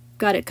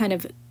 Got it kind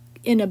of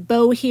in a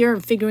bow here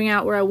and figuring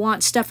out where I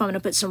want stuff. I'm going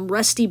to put some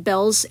rusty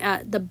bells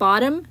at the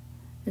bottom.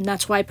 And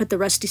that's why I put the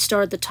rusty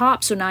star at the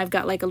top. So now I've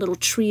got like a little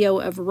trio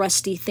of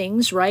rusty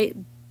things, right?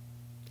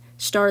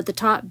 Star at the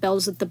top,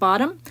 bells at the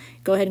bottom.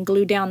 Go ahead and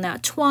glue down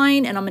that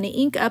twine, and I'm going to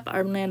ink up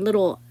my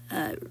little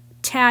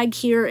tag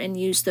here and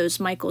use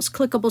those Michael's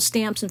clickable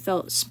stamps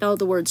and spell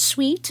the word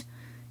sweet.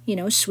 You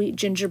know, sweet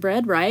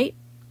gingerbread, right?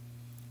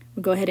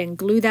 We'll go ahead and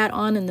glue that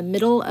on in the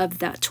middle of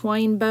that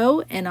twine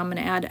bow, and I'm going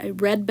to add a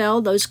red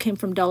bell. Those came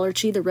from Dollar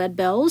Tree, the red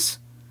bells.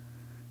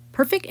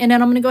 Perfect. And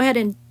then I'm going to go ahead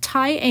and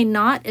tie a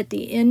knot at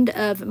the end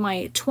of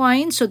my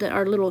twine so that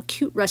our little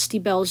cute rusty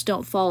bells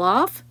don't fall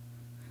off.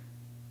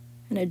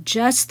 And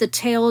adjust the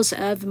tails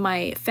of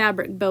my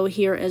fabric bow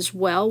here as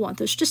well. Want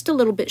those just a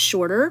little bit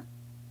shorter.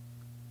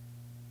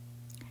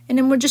 And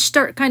then we'll just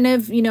start kind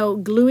of, you know,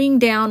 gluing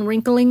down,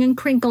 wrinkling and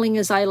crinkling,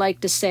 as I like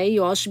to say.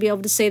 You all should be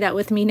able to say that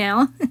with me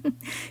now.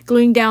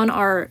 Gluing down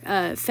our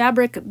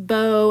fabric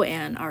bow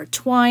and our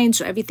twine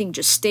so everything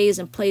just stays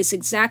in place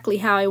exactly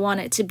how I want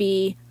it to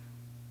be.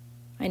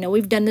 I know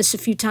we've done this a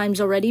few times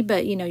already,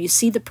 but you know, you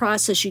see the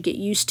process, you get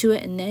used to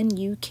it, and then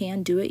you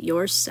can do it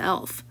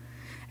yourself.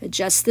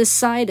 Adjust this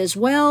side as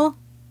well.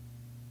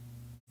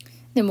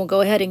 Then we'll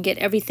go ahead and get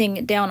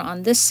everything down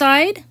on this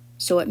side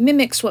so it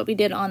mimics what we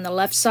did on the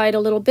left side a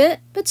little bit,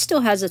 but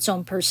still has its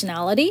own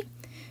personality.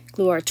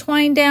 Glue our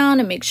twine down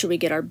and make sure we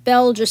get our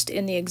bell just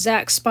in the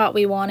exact spot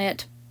we want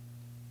it.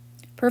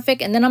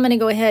 Perfect. And then I'm going to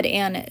go ahead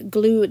and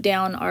glue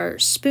down our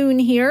spoon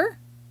here.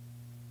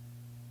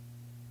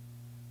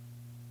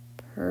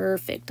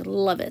 Perfect.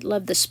 Love it.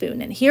 Love the spoon.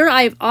 And here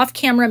I've off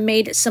camera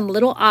made some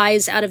little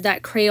eyes out of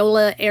that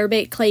Crayola air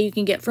bait clay you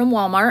can get from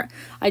Walmart.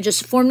 I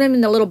just formed them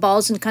in the little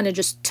balls and kind of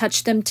just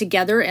touched them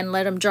together and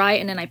let them dry,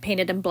 and then I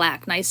painted them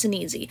black. Nice and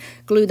easy.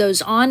 Glue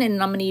those on,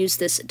 and I'm going to use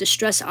this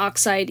Distress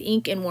Oxide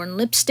ink and worn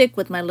lipstick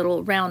with my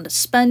little round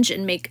sponge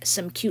and make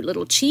some cute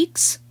little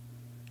cheeks.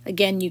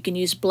 Again, you can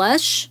use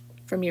blush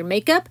from your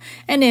makeup,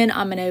 and then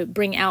I'm going to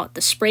bring out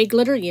the spray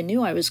glitter. You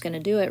knew I was going to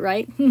do it,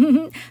 right?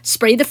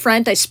 Spray the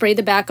front, I spray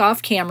the back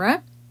off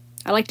camera.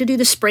 I like to do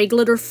the spray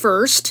glitter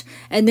first,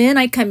 and then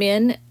I come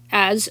in,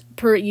 as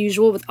per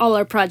usual with all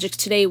our projects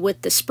today,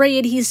 with the spray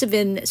adhesive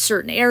in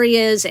certain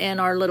areas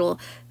and our little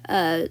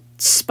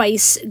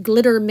spice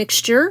glitter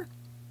mixture,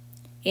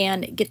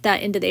 and get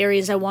that into the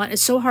areas I want.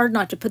 It's so hard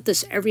not to put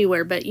this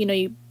everywhere, but you know,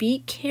 you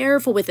be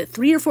careful with it.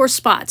 3 or 4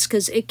 spots,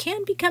 because it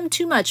can become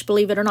too much,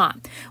 believe it or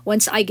not.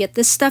 Once I get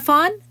this stuff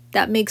on,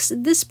 that makes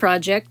this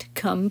project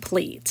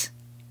complete.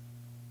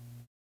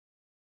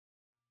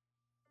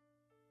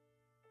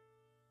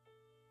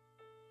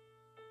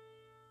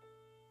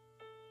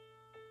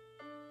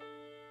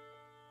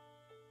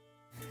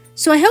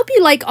 So I hope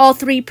you like all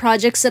 3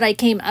 projects that I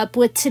came up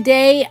with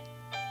today.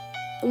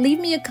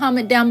 Leave me a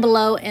comment down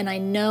below, and I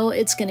know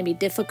it's going to be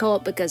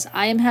difficult because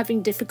I am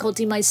having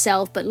difficulty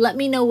myself, but let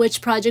me know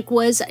which project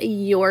was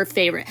your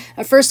favorite.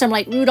 At first I'm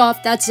like,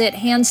 Rudolph, that's it,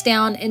 hands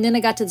down, and then I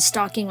got to the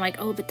stocking, like,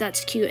 oh, but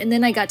that's cute, and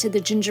then I got to the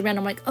gingerbread,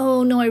 I'm like,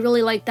 oh no, I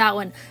really like that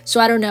one. So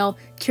I don't know,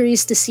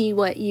 curious to see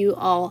what you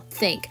all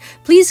think.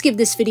 Please give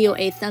this video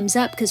a thumbs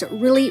up because it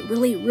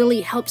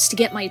really helps to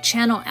get my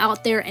channel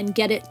out there and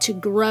get it to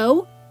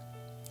grow.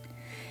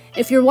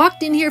 If you're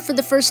walked in here for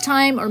the first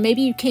time, or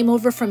maybe you came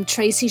over from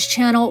Tracy's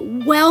channel,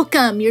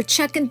 welcome. You're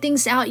checking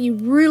things out. You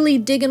really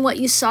digging what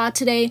you saw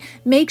today.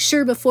 Make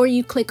sure before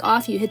you click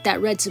off, you hit that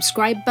red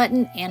subscribe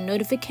button and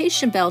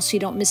notification bell so you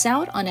don't miss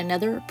out on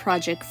another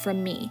project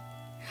from me.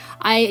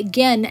 I,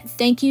 again,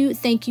 thank you,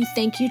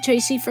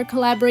 Tracy, for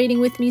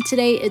collaborating with me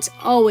today. It's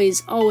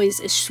always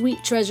a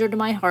sweet treasure to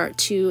my heart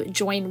to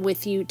join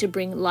with you to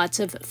bring lots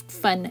of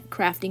fun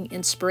crafting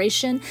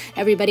inspiration.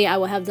 Everybody, I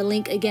will have the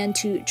link again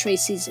to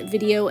Tracy's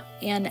video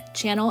and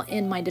channel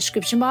in my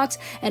description box.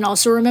 And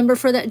also remember,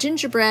 for that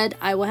gingerbread,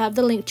 I will have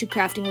the link to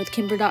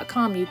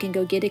craftingwithkimber.com. You can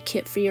go get a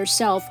kit for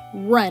yourself.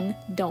 Run,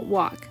 don't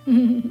walk.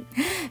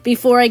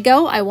 Before I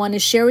go, I want to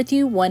share with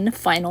you one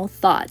final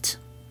thought.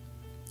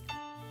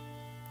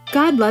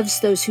 God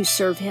loves those who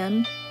serve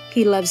Him,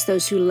 He loves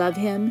those who love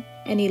Him,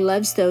 and He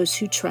loves those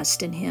who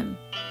trust in Him.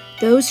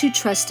 Those who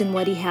trust in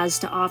what He has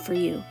to offer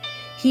you.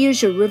 He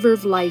is your river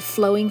of life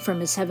flowing from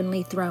His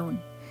heavenly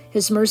throne.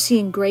 His mercy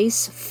and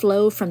grace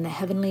flow from the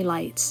heavenly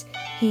lights.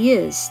 He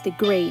is the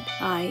great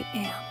I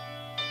Am.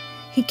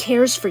 He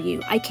cares for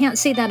you. I can't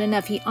say that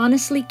enough. He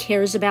honestly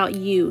cares about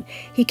you.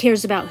 He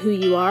cares about who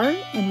you are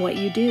and what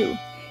you do.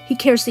 He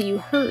cares that you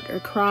hurt or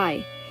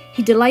cry.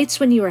 He delights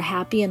when you are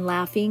happy and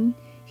laughing.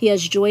 He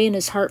has joy in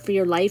His heart for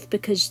your life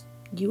because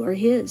you are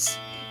His.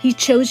 He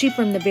chose you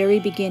from the very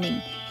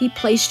beginning. He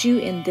placed you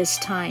in this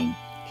time.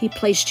 He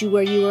placed you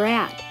where you were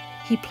at.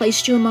 He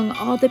placed you among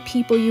all the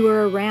people you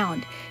are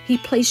around. He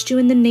placed you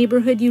in the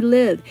neighborhood you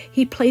live.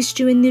 He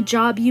placed you in the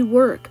job you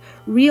work.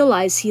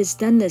 Realize He has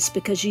done this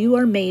because you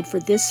are made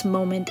for this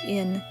moment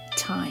in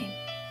time.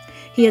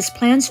 He has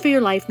plans for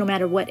your life no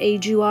matter what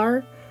age you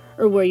are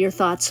or where your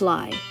thoughts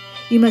lie.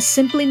 You must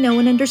simply know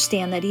and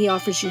understand that He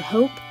offers you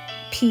hope,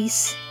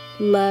 peace,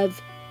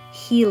 love,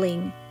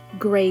 healing,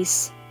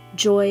 grace,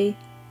 joy,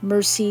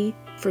 mercy,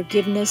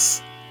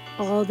 forgiveness,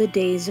 all the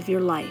days of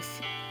your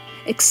life.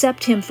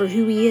 Accept Him for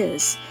who He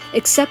is.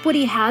 Accept what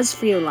He has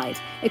for your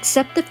life.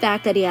 Accept the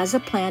fact that He has a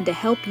plan to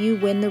help you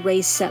win the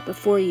race set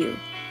before you.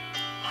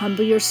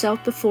 Humble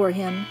yourself before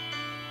Him.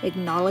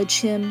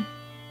 Acknowledge Him.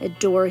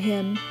 Adore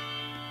Him.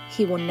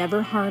 He will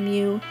never harm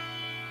you.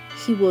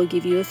 He will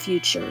give you a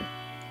future.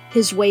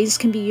 His ways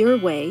can be your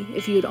way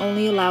if you would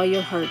only allow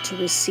your heart to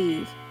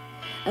receive.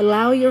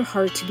 Allow your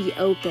heart to be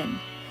open.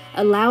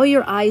 Allow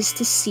your eyes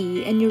to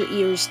see and your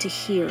ears to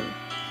hear.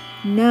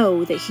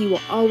 Know that He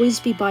will always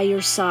be by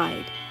your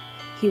side.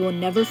 He will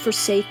never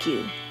forsake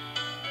you.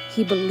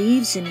 He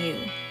believes in you.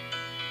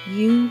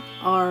 You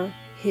are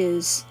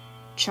His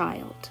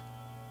child.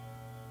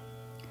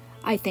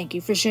 I thank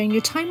you for sharing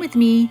your time with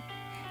me,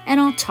 and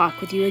I'll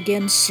talk with you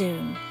again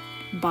soon.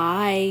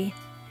 Bye.